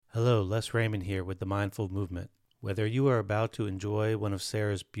Hello, Les Raymond here with the Mindful Movement. Whether you are about to enjoy one of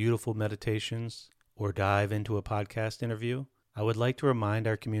Sarah's beautiful meditations or dive into a podcast interview, I would like to remind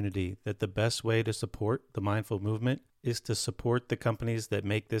our community that the best way to support the Mindful Movement is to support the companies that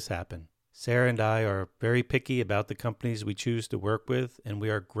make this happen. Sarah and I are very picky about the companies we choose to work with, and we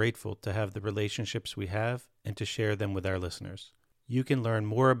are grateful to have the relationships we have and to share them with our listeners. You can learn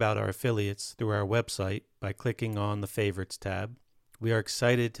more about our affiliates through our website by clicking on the Favorites tab. We are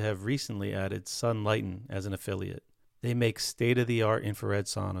excited to have recently added Sunlighten as an affiliate. They make state-of-the-art infrared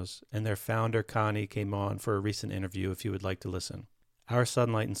saunas, and their founder, Connie, came on for a recent interview if you would like to listen. Our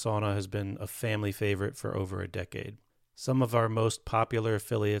Sunlighten sauna has been a family favorite for over a decade. Some of our most popular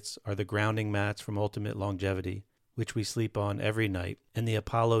affiliates are the grounding mats from Ultimate Longevity, which we sleep on every night, and the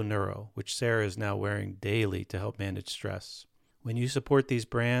Apollo Neuro, which Sarah is now wearing daily to help manage stress. When you support these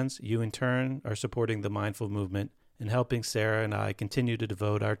brands, you in turn are supporting the Mindful Movement and helping Sarah and I continue to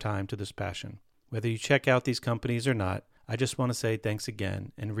devote our time to this passion. Whether you check out these companies or not, I just want to say thanks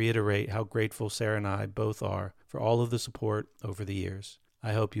again and reiterate how grateful Sarah and I both are for all of the support over the years.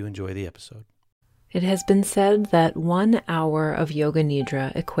 I hope you enjoy the episode. It has been said that 1 hour of Yoga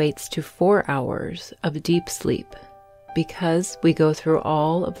Nidra equates to 4 hours of deep sleep. Because we go through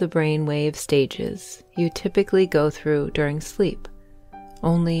all of the brainwave stages you typically go through during sleep,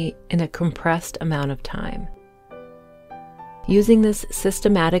 only in a compressed amount of time. Using this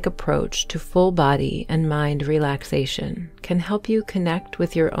systematic approach to full body and mind relaxation can help you connect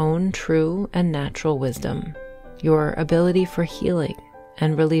with your own true and natural wisdom, your ability for healing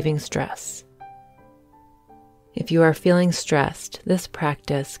and relieving stress. If you are feeling stressed, this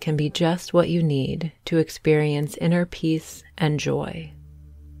practice can be just what you need to experience inner peace and joy.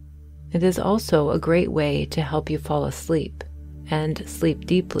 It is also a great way to help you fall asleep and sleep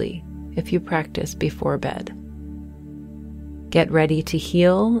deeply if you practice before bed. Get ready to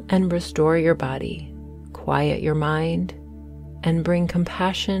heal and restore your body, quiet your mind, and bring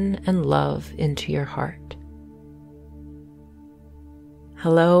compassion and love into your heart.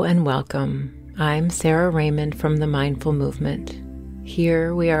 Hello and welcome. I'm Sarah Raymond from the Mindful Movement.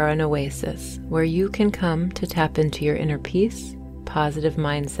 Here we are an oasis where you can come to tap into your inner peace, positive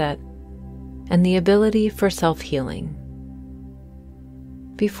mindset, and the ability for self-healing.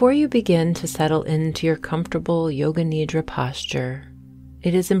 Before you begin to settle into your comfortable Yoga Nidra posture,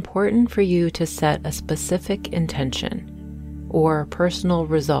 it is important for you to set a specific intention or personal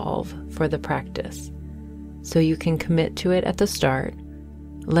resolve for the practice, so you can commit to it at the start,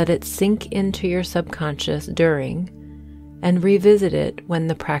 let it sink into your subconscious during, and revisit it when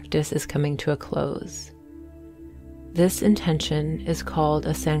the practice is coming to a close. This intention is called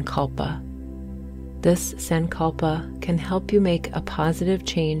a sankalpa. This sankalpa can help you make a positive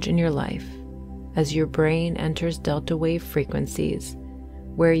change in your life as your brain enters delta wave frequencies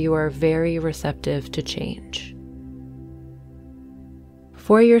where you are very receptive to change.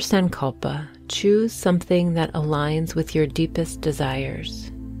 For your sankalpa, choose something that aligns with your deepest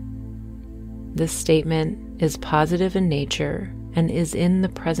desires. This statement is positive in nature and is in the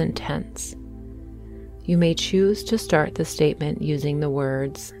present tense. You may choose to start the statement using the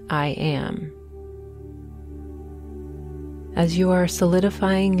words, I am. As you are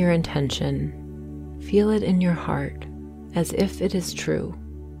solidifying your intention, feel it in your heart as if it is true.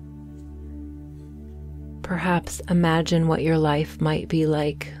 Perhaps imagine what your life might be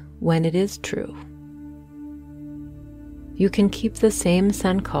like when it is true. You can keep the same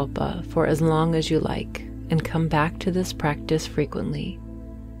sankalpa for as long as you like and come back to this practice frequently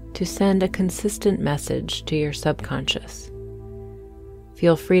to send a consistent message to your subconscious.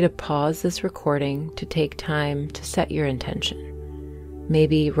 Feel free to pause this recording to take time to set your intention.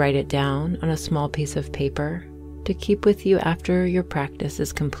 Maybe write it down on a small piece of paper to keep with you after your practice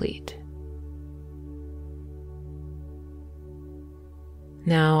is complete.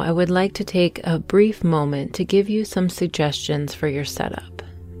 Now, I would like to take a brief moment to give you some suggestions for your setup,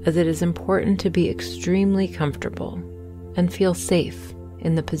 as it is important to be extremely comfortable and feel safe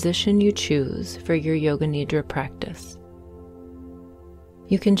in the position you choose for your Yoga Nidra practice.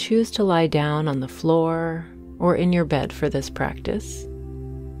 You can choose to lie down on the floor or in your bed for this practice.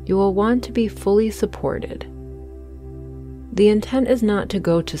 You will want to be fully supported. The intent is not to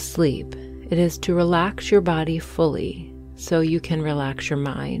go to sleep, it is to relax your body fully so you can relax your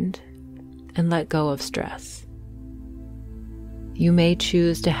mind and let go of stress. You may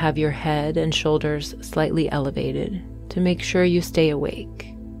choose to have your head and shoulders slightly elevated to make sure you stay awake.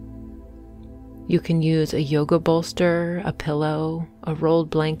 You can use a yoga bolster, a pillow, a rolled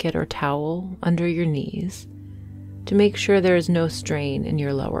blanket or towel under your knees to make sure there is no strain in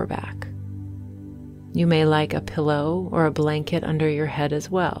your lower back. You may like a pillow or a blanket under your head as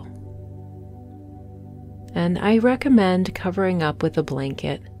well. And I recommend covering up with a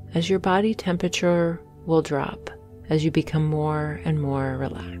blanket as your body temperature will drop as you become more and more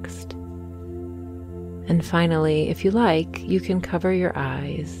relaxed. And finally, if you like, you can cover your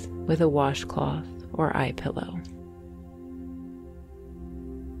eyes with a washcloth or eye pillow.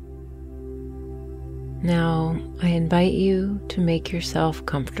 Now, I invite you to make yourself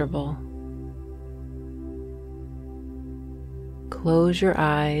comfortable. Close your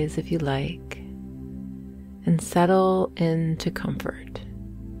eyes if you like, and settle into comfort.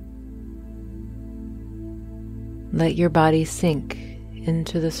 Let your body sink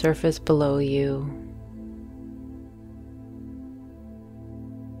into the surface below you.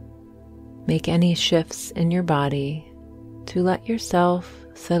 Make any shifts in your body to let yourself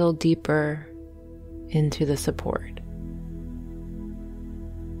settle deeper into the support.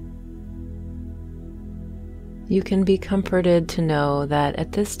 You can be comforted to know that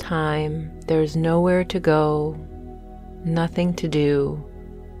at this time there's nowhere to go, nothing to do.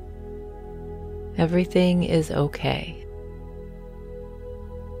 Everything is okay.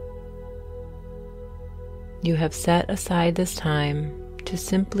 You have set aside this time to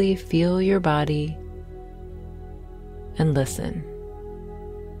simply feel your body and listen.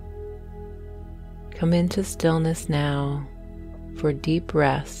 Come into stillness now for deep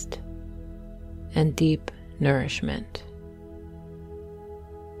rest and deep nourishment.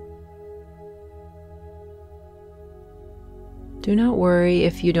 Do not worry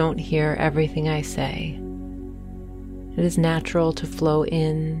if you don't hear everything I say. It is natural to flow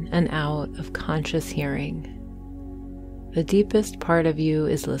in and out of conscious hearing. The deepest part of you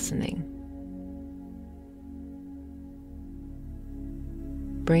is listening.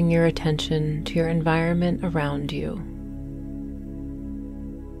 Bring your attention to your environment around you.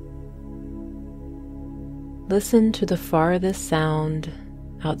 Listen to the farthest sound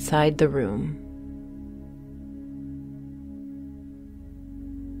outside the room.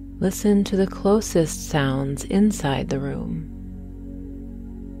 Listen to the closest sounds inside the room.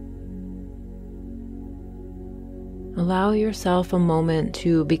 Allow yourself a moment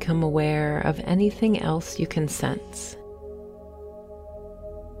to become aware of anything else you can sense.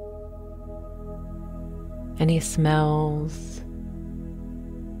 Any smells,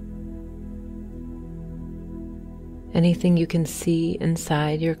 anything you can see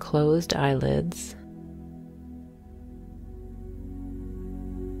inside your closed eyelids,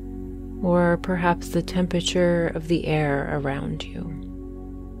 or perhaps the temperature of the air around you.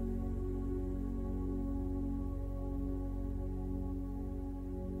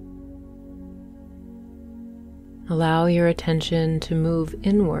 Allow your attention to move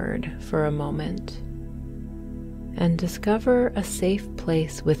inward for a moment and discover a safe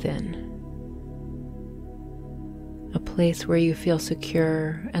place within. A place where you feel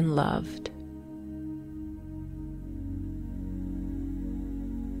secure and loved.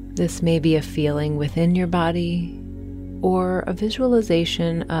 This may be a feeling within your body or a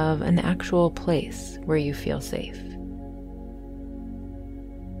visualization of an actual place where you feel safe.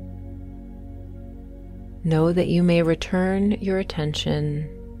 Know that you may return your attention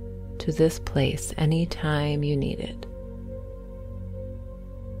to this place anytime you need it.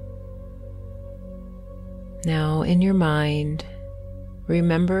 Now, in your mind,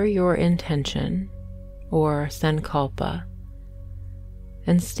 remember your intention or sankalpa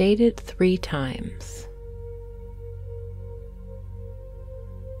and state it 3 times.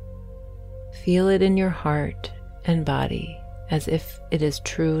 Feel it in your heart and body as if it is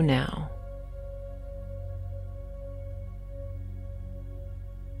true now.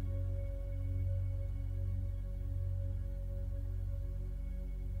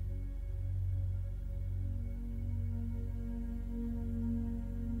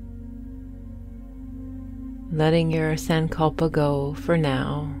 Letting your sankalpa go for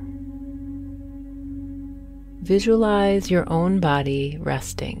now. Visualize your own body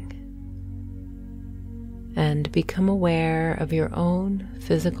resting and become aware of your own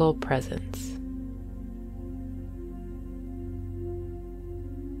physical presence.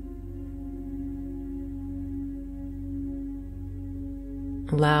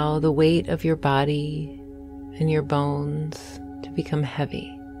 Allow the weight of your body and your bones to become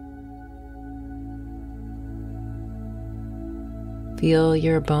heavy. Feel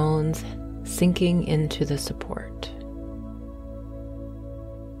your bones sinking into the support.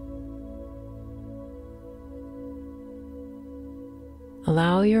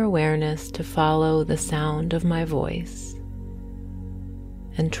 Allow your awareness to follow the sound of my voice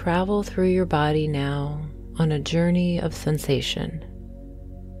and travel through your body now on a journey of sensation.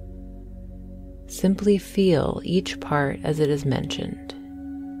 Simply feel each part as it is mentioned,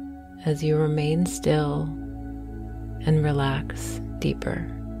 as you remain still and relax deeper.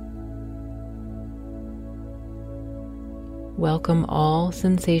 Welcome all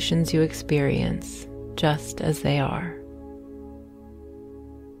sensations you experience just as they are.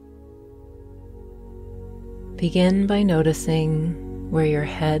 Begin by noticing where your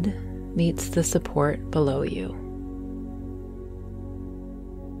head meets the support below you.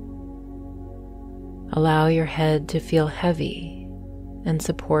 Allow your head to feel heavy and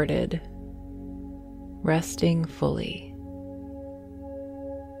supported, resting fully.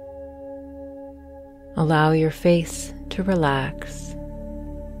 Allow your face to relax,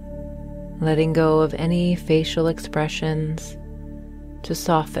 letting go of any facial expressions to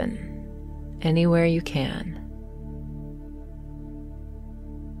soften anywhere you can.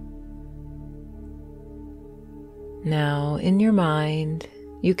 Now, in your mind,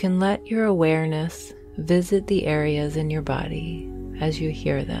 you can let your awareness visit the areas in your body as you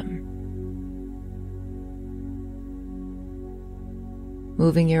hear them.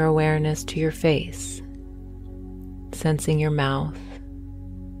 Moving your awareness to your face, sensing your mouth,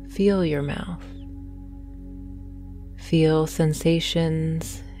 feel your mouth. Feel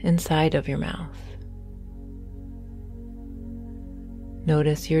sensations inside of your mouth.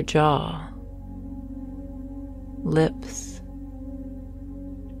 Notice your jaw, lips,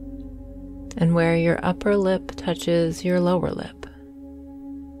 and where your upper lip touches your lower lip.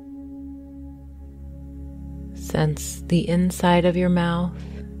 Sense the inside of your mouth,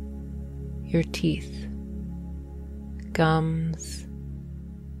 your teeth, gums,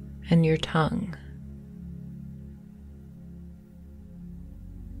 and your tongue.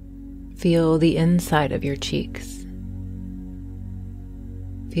 Feel the inside of your cheeks.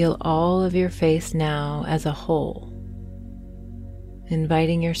 Feel all of your face now as a whole,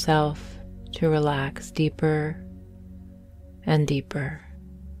 inviting yourself to relax deeper and deeper.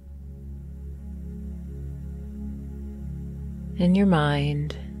 In your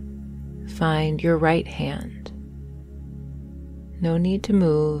mind, find your right hand. No need to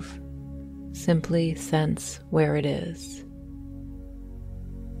move, simply sense where it is.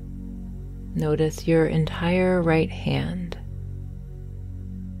 Notice your entire right hand,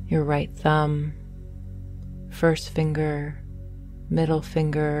 your right thumb, first finger, middle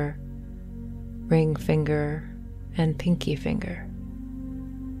finger, ring finger, and pinky finger.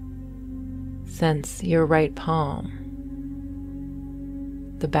 Sense your right palm,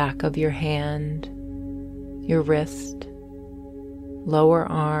 the back of your hand, your wrist, lower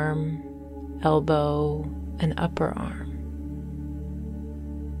arm, elbow, and upper arm.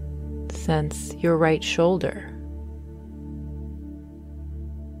 Sense your right shoulder.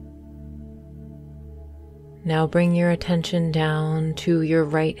 Now bring your attention down to your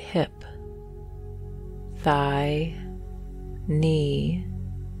right hip, thigh, knee,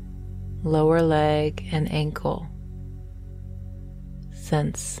 lower leg, and ankle.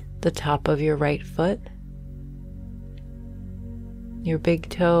 Sense the top of your right foot, your big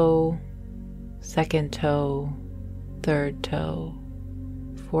toe, second toe, third toe,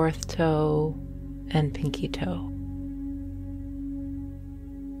 fourth toe, and pinky toe.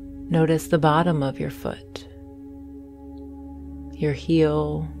 Notice the bottom of your foot, your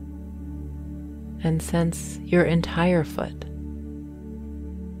heel, and sense your entire foot.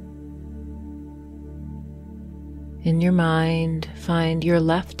 In your mind, find your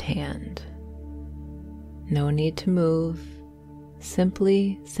left hand. No need to move,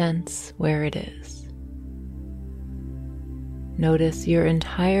 simply sense where it is. Notice your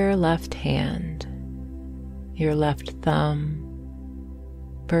entire left hand, your left thumb,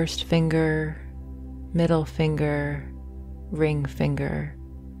 first finger, middle finger, ring finger,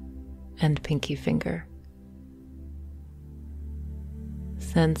 and pinky finger.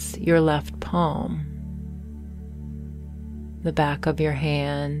 Sense your left palm, the back of your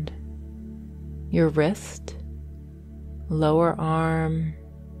hand, your wrist, lower arm,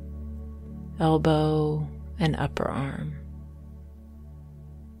 elbow, and upper arm.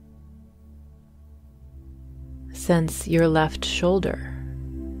 Sense your left shoulder.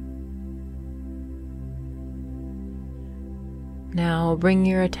 Now bring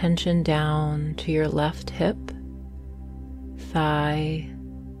your attention down to your left hip, thigh,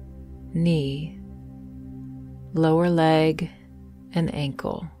 knee, lower leg, and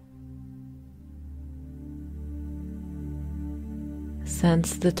ankle.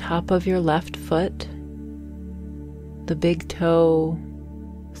 Sense the top of your left foot, the big toe,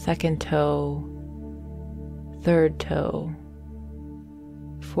 second toe, third toe,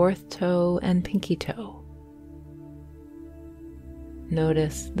 fourth toe, and pinky toe.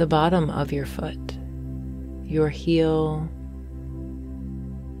 Notice the bottom of your foot, your heel,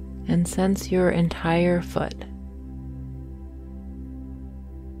 and sense your entire foot.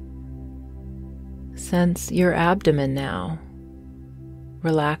 Sense your abdomen now,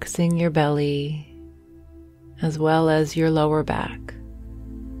 relaxing your belly as well as your lower back.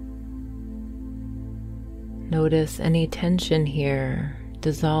 Notice any tension here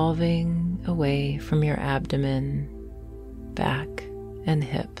dissolving away from your abdomen, back, and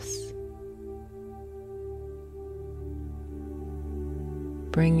hips.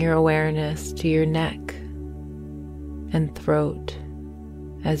 Bring your awareness to your neck and throat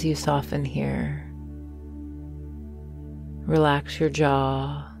as you soften here. Relax your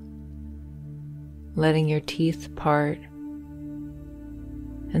jaw, letting your teeth part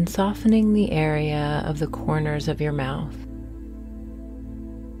and softening the area of the corners of your mouth.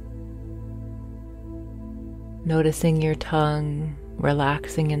 Noticing your tongue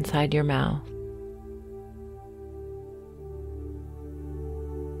relaxing inside your mouth.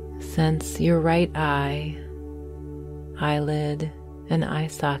 Sense your right eye, eyelid, and eye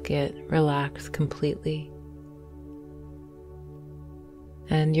socket relax completely.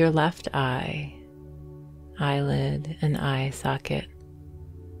 And your left eye, eyelid, and eye socket.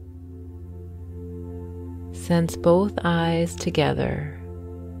 Sense both eyes together,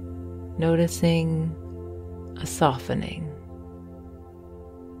 noticing a softening.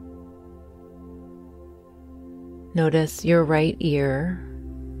 Notice your right ear,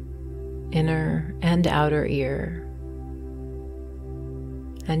 inner and outer ear,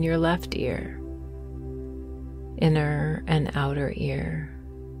 and your left ear, inner and outer ear,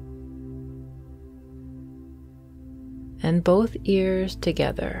 and both ears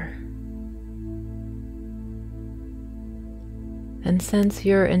together. And sense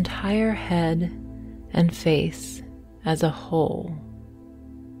your entire head and face as a whole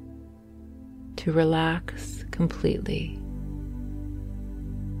to relax completely.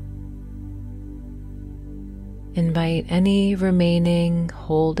 Invite any remaining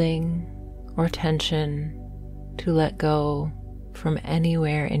holding or tension to let go from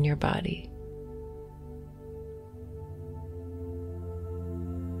anywhere in your body.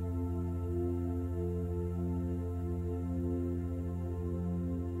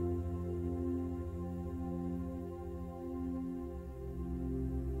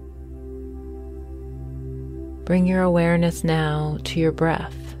 Bring your awareness now to your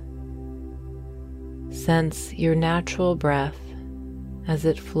breath. Sense your natural breath as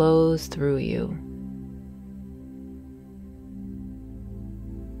it flows through you.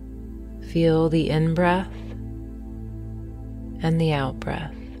 Feel the in-breath and the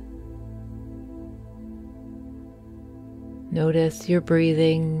out-breath. Notice your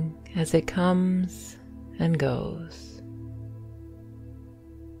breathing as it comes and goes.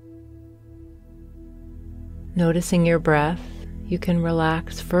 Noticing your breath, you can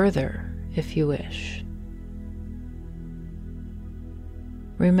relax further if you wish.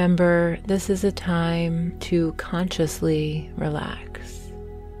 Remember, this is a time to consciously relax.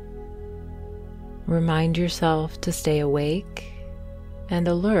 Remind yourself to stay awake and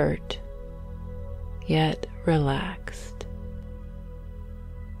alert, yet relaxed.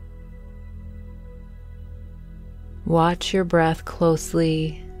 Watch your breath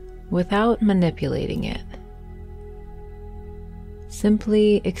closely without manipulating it.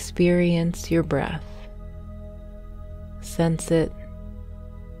 Simply experience your breath. Sense it,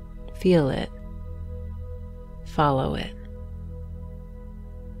 feel it, follow it.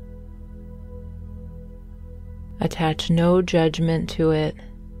 Attach no judgment to it.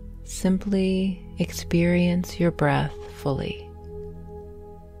 Simply experience your breath fully.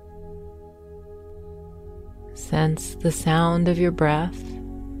 Sense the sound of your breath,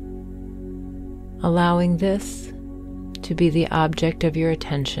 allowing this to be the object of your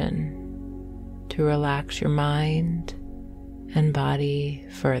attention, to relax your mind and body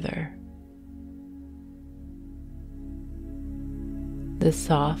further. This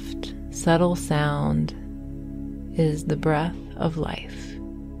soft, subtle sound is the breath of life.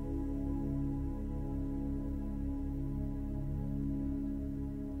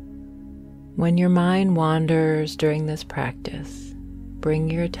 When your mind wanders during this practice, bring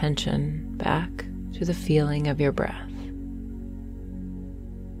your attention back to the feeling of your breath.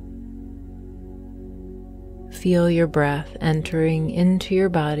 Feel your breath entering into your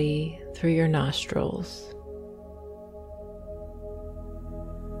body through your nostrils.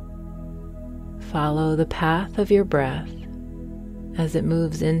 Follow the path of your breath as it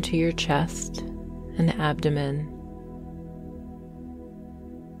moves into your chest and abdomen,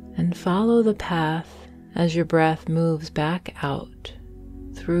 and follow the path as your breath moves back out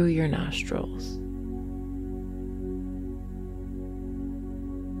through your nostrils.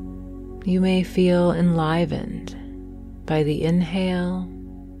 You may feel enlivened by the inhale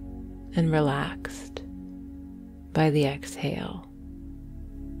and relaxed by the exhale.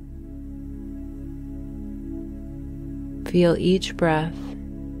 Feel each breath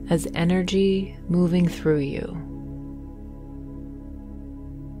as energy moving through you.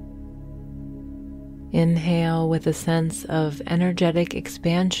 Inhale with a sense of energetic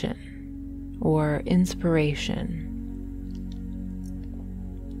expansion or inspiration.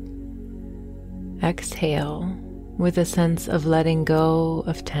 Exhale with a sense of letting go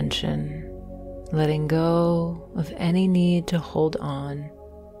of tension, letting go of any need to hold on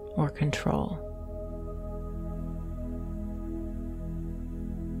or control.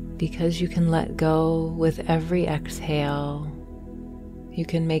 Because you can let go with every exhale, you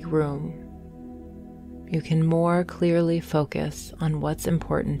can make room. You can more clearly focus on what's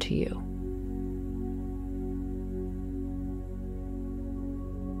important to you.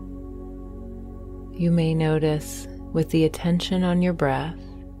 You may notice with the attention on your breath,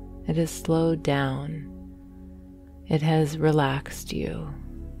 it has slowed down. It has relaxed you.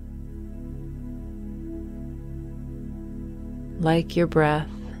 Like your breath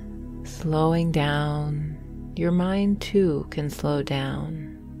slowing down, your mind too can slow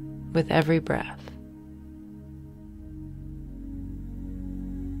down with every breath.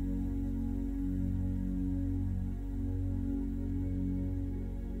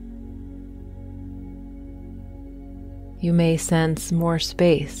 You may sense more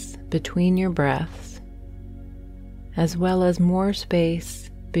space between your breaths, as well as more space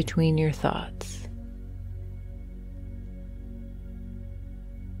between your thoughts.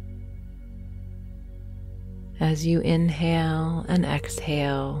 As you inhale and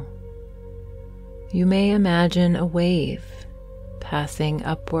exhale, you may imagine a wave passing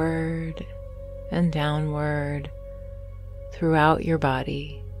upward and downward throughout your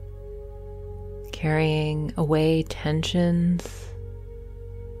body, carrying away tensions,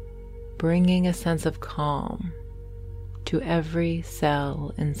 bringing a sense of calm to every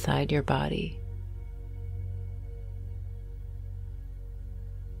cell inside your body.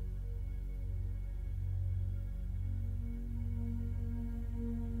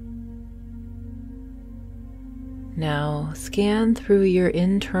 Now scan through your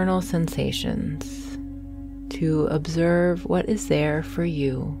internal sensations to observe what is there for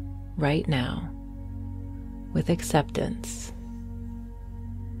you right now with acceptance,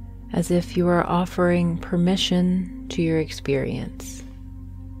 as if you are offering permission to your experience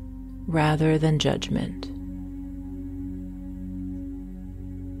rather than judgment.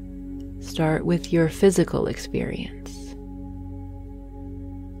 Start with your physical experience.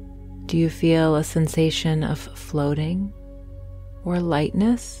 Do you feel a sensation of floating or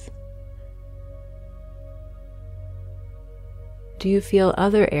lightness? Do you feel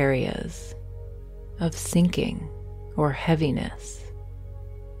other areas of sinking or heaviness?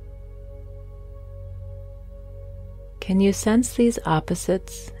 Can you sense these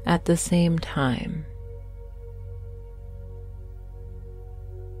opposites at the same time?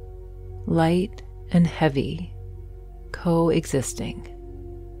 Light and heavy coexisting.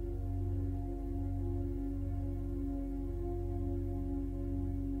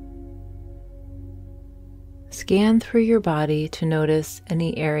 Scan through your body to notice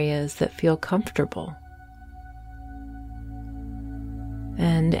any areas that feel comfortable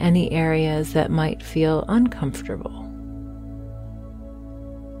and any areas that might feel uncomfortable.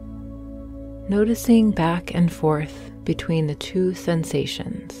 Noticing back and forth between the two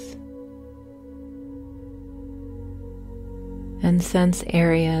sensations, and sense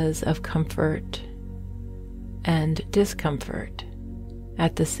areas of comfort and discomfort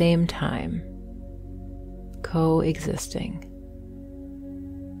at the same time, coexisting.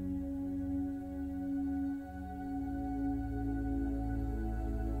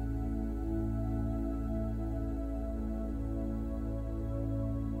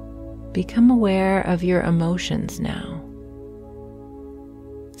 Become aware of your emotions now.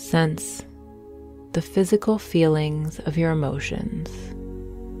 Sense the physical feelings of your emotions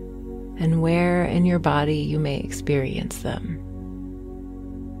and where in your body you may experience them.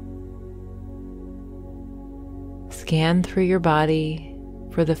 Scan through your body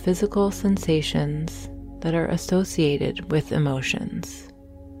for the physical sensations that are associated with emotions.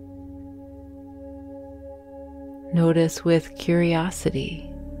 Notice with curiosity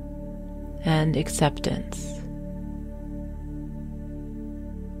and acceptance.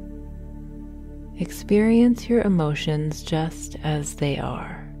 Experience your emotions just as they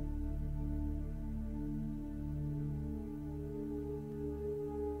are.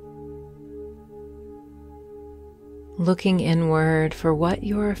 looking inward for what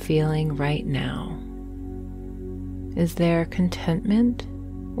you are feeling right now. Is there contentment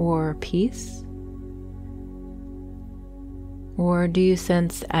or peace? Or do you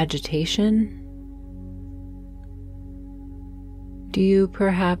sense agitation? Do you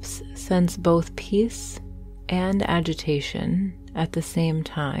perhaps sense both peace and agitation at the same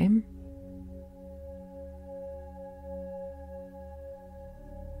time?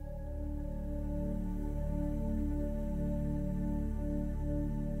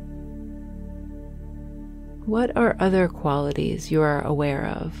 What are other qualities you are aware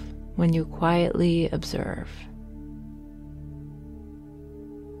of when you quietly observe?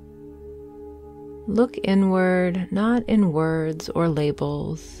 Look inward, not in words or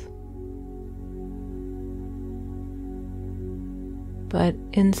labels, but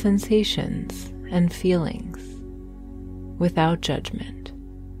in sensations and feelings, without judgment.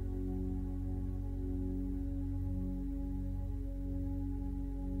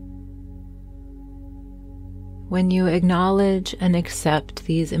 When you acknowledge and accept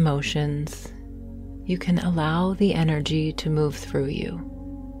these emotions, you can allow the energy to move through you.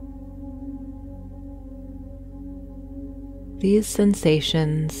 These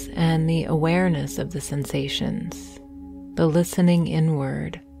sensations and the awareness of the sensations, the listening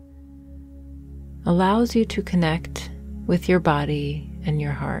inward, allows you to connect with your body and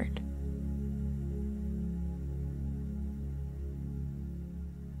your heart.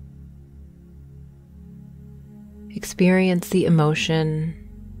 Experience the emotion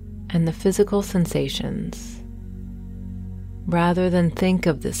and the physical sensations, rather than think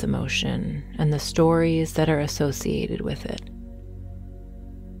of this emotion and the stories that are associated with it.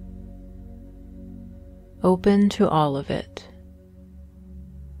 Open to all of it.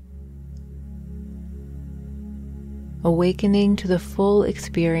 Awakening to the full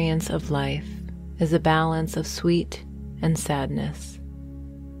experience of life is a balance of sweet and sadness,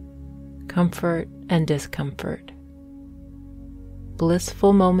 comfort and discomfort,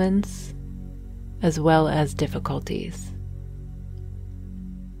 blissful moments as well as difficulties.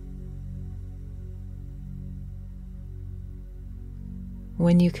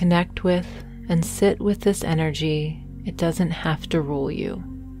 When you connect with and sit with this energy, it doesn't have to rule you.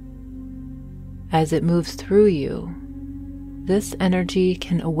 As it moves through you, this energy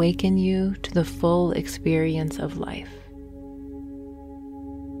can awaken you to the full experience of life.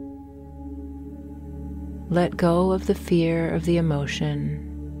 Let go of the fear of the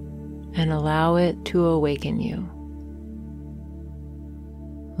emotion and allow it to awaken you.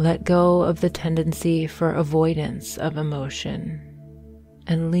 Let go of the tendency for avoidance of emotion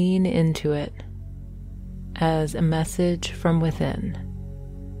and lean into it as a message from within.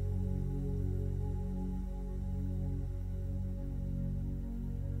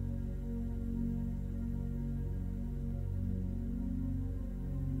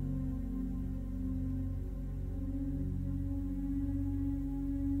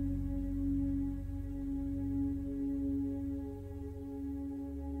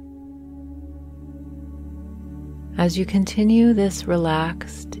 As you continue this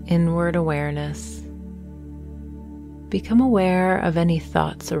relaxed inward awareness, become aware of any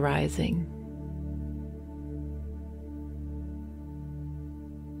thoughts arising.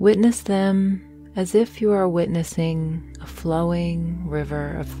 Witness them as if you are witnessing a flowing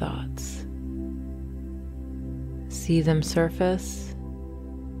river of thoughts. See them surface,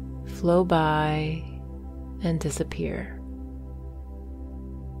 flow by, and disappear.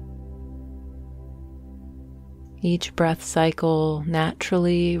 Each breath cycle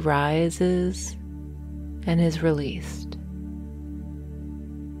naturally rises and is released.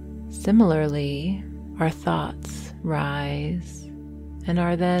 Similarly, our thoughts rise and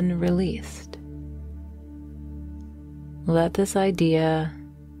are then released. Let this idea,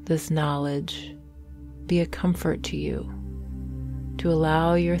 this knowledge, be a comfort to you, to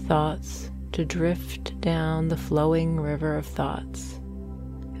allow your thoughts to drift down the flowing river of thoughts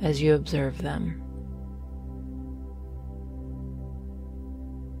as you observe them.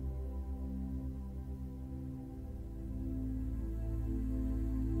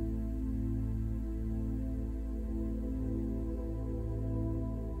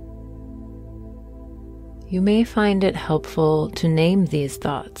 You may find it helpful to name these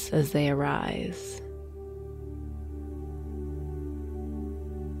thoughts as they arise.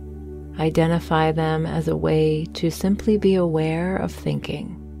 Identify them as a way to simply be aware of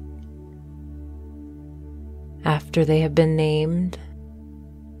thinking. After they have been named,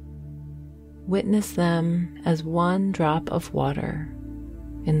 witness them as one drop of water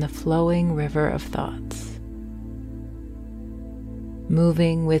in the flowing river of thoughts,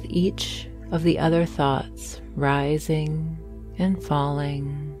 moving with each of the other thoughts rising and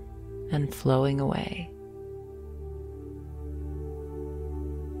falling and flowing away.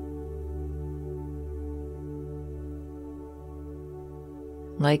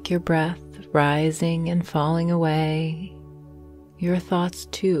 Like your breath rising and falling away, your thoughts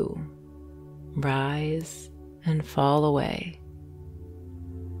too rise and fall away.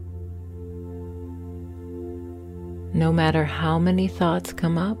 No matter how many thoughts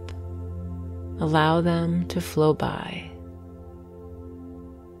come up, allow them to flow by.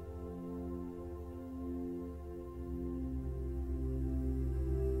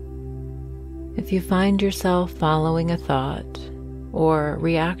 If you find yourself following a thought or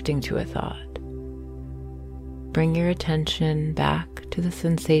reacting to a thought, bring your attention back to the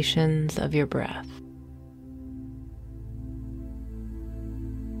sensations of your breath.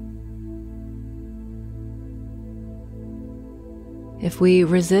 If we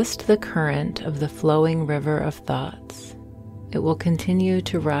resist the current of the flowing river of thoughts, it will continue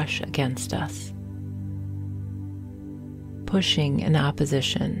to rush against us, pushing in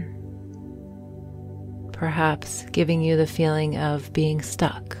opposition, perhaps giving you the feeling of being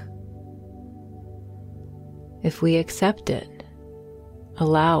stuck. If we accept it,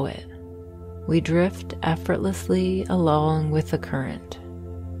 allow it, we drift effortlessly along with the current.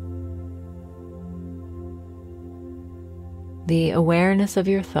 The awareness of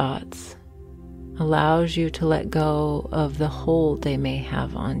your thoughts allows you to let go of the hold they may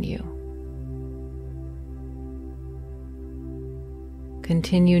have on you.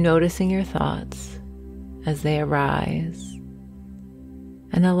 Continue noticing your thoughts as they arise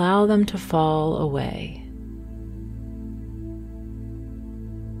and allow them to fall away.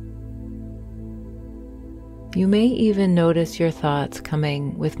 You may even notice your thoughts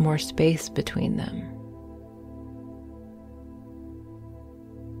coming with more space between them.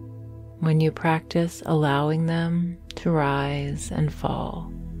 When you practice allowing them to rise and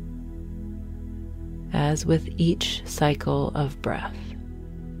fall, as with each cycle of breath.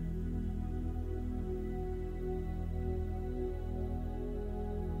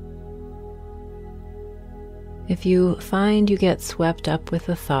 If you find you get swept up with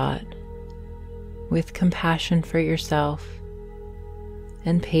a thought, with compassion for yourself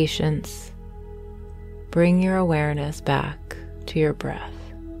and patience, bring your awareness back to your breath.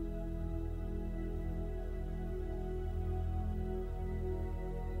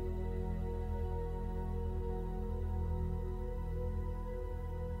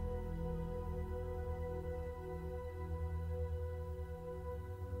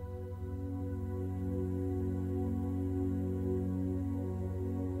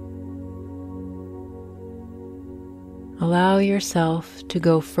 Allow yourself to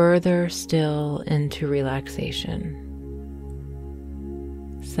go further still into relaxation.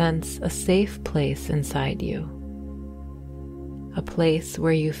 Sense a safe place inside you, a place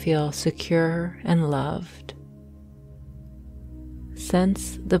where you feel secure and loved.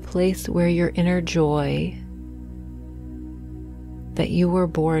 Sense the place where your inner joy that you were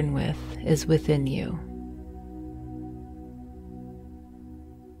born with is within you.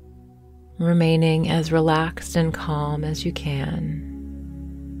 Remaining as relaxed and calm as you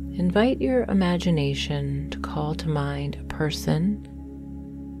can, invite your imagination to call to mind a person,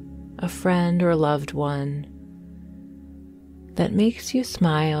 a friend or loved one that makes you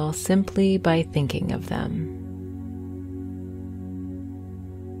smile simply by thinking of them.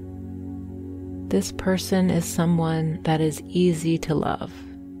 This person is someone that is easy to love.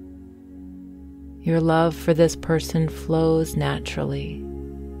 Your love for this person flows naturally.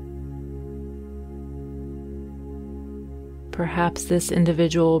 Perhaps this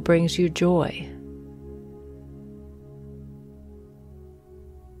individual brings you joy.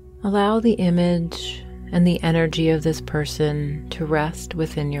 Allow the image and the energy of this person to rest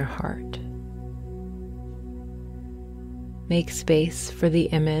within your heart. Make space for the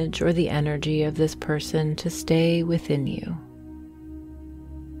image or the energy of this person to stay within you.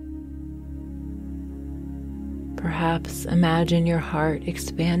 Perhaps imagine your heart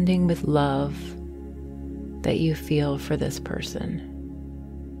expanding with love that you feel for this person.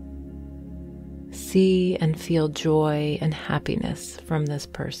 See and feel joy and happiness from this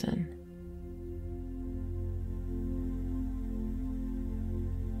person.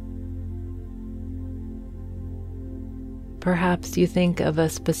 Perhaps you think of a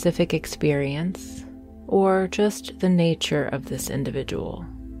specific experience or just the nature of this individual.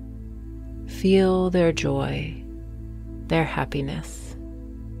 Feel their joy, their happiness.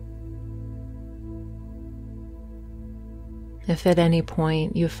 If at any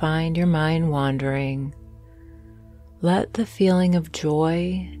point you find your mind wandering, let the feeling of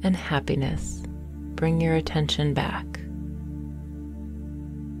joy and happiness bring your attention back.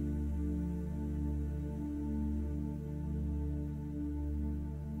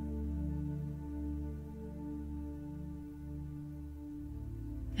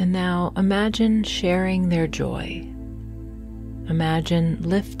 And now imagine sharing their joy. Imagine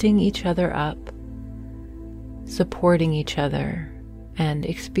lifting each other up, supporting each other, and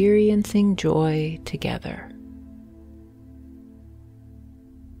experiencing joy together.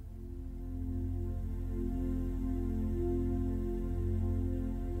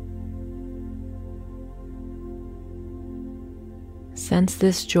 Sense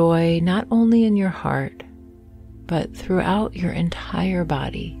this joy not only in your heart, but throughout your entire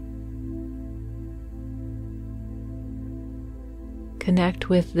body. Connect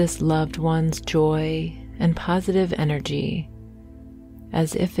with this loved one's joy and positive energy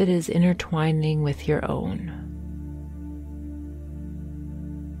as if it is intertwining with your own.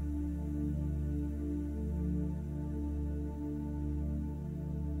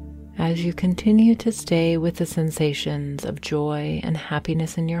 As you continue to stay with the sensations of joy and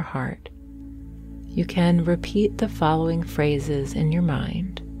happiness in your heart, you can repeat the following phrases in your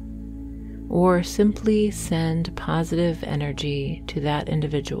mind, or simply send positive energy to that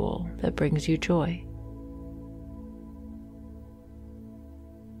individual that brings you joy.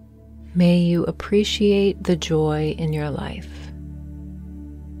 May you appreciate the joy in your life.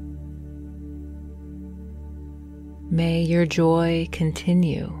 May your joy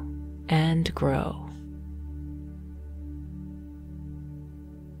continue and grow.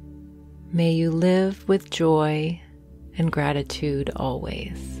 May you live with joy and gratitude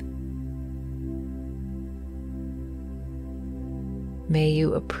always. May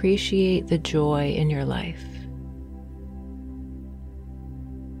you appreciate the joy in your life.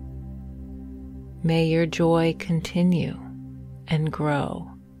 May your joy continue and grow.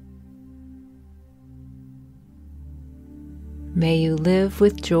 May you live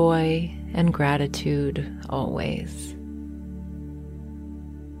with joy and gratitude always.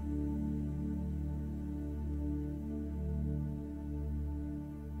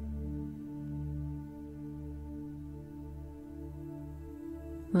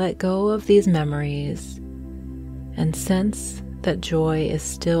 Let go of these memories and sense that joy is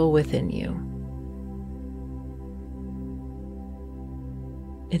still within you.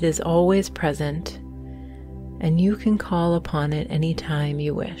 It is always present, and you can call upon it anytime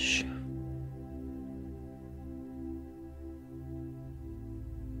you wish.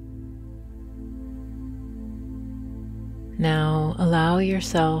 Now allow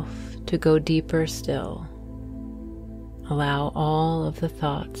yourself to go deeper still. Allow all of the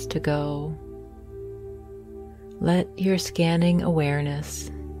thoughts to go. Let your scanning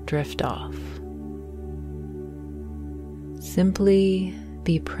awareness drift off. Simply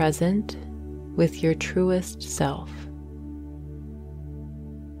be present with your truest self,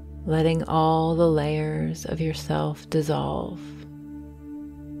 letting all the layers of yourself dissolve.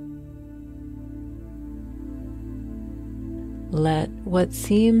 Let what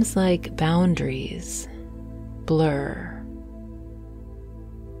seems like boundaries blur.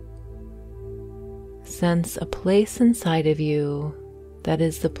 Sense a place inside of you that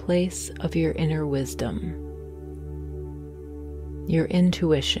is the place of your inner wisdom, your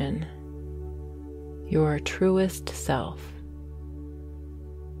intuition, your truest self.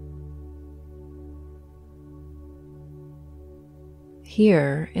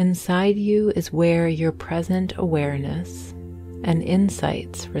 Here, inside you, is where your present awareness and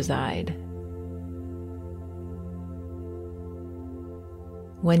insights reside.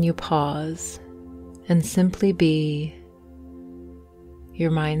 When you pause and simply be,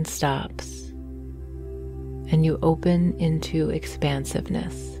 your mind stops and you open into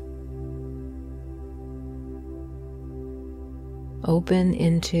expansiveness. Open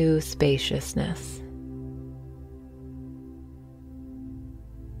into spaciousness.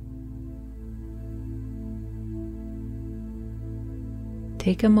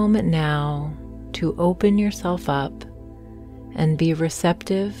 Take a moment now to open yourself up and be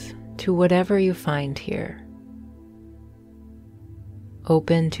receptive to whatever you find here.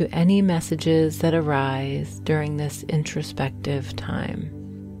 Open to any messages that arise during this introspective time.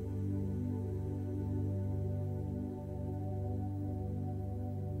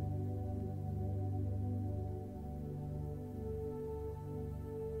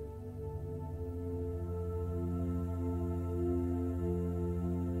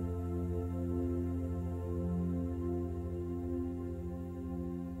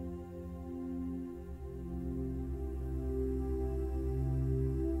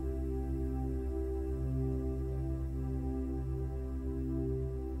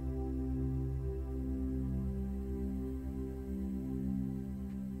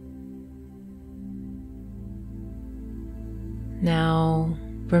 Now,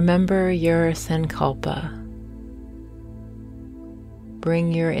 remember your sankalpa.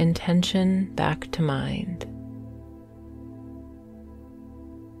 Bring your intention back to mind.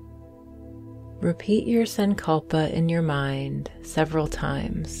 Repeat your sankalpa in your mind several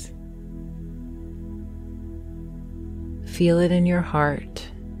times. Feel it in your heart,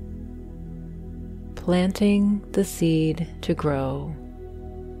 planting the seed to grow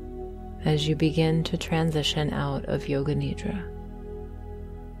as you begin to transition out of Yoga Nidra.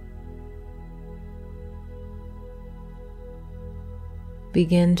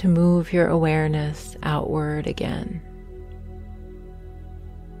 Begin to move your awareness outward again,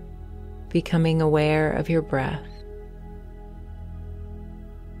 becoming aware of your breath.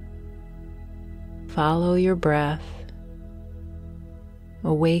 Follow your breath.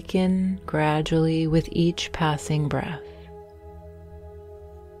 Awaken gradually with each passing breath.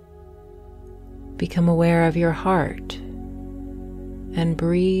 Become aware of your heart and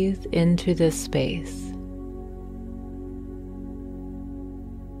breathe into this space.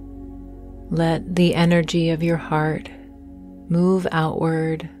 Let the energy of your heart move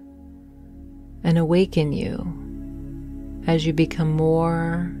outward and awaken you as you become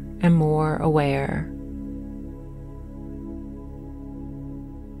more and more aware.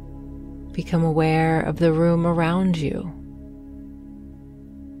 Become aware of the room around you.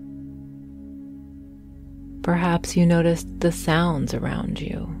 Perhaps you noticed the sounds around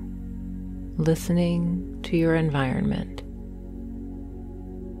you, listening to your environment.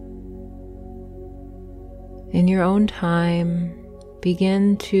 In your own time,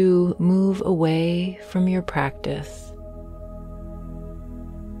 begin to move away from your practice,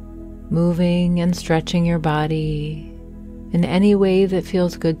 moving and stretching your body in any way that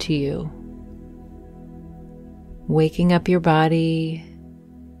feels good to you. Waking up your body,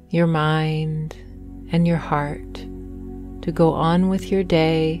 your mind, and your heart to go on with your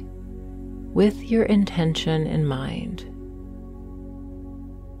day with your intention in mind.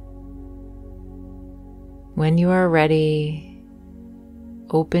 When you are ready,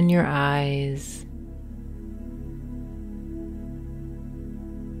 open your eyes.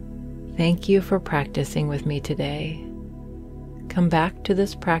 Thank you for practicing with me today. Come back to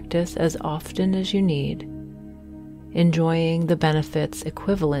this practice as often as you need, enjoying the benefits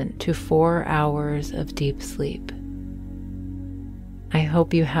equivalent to 4 hours of deep sleep. I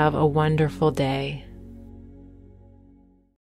hope you have a wonderful day.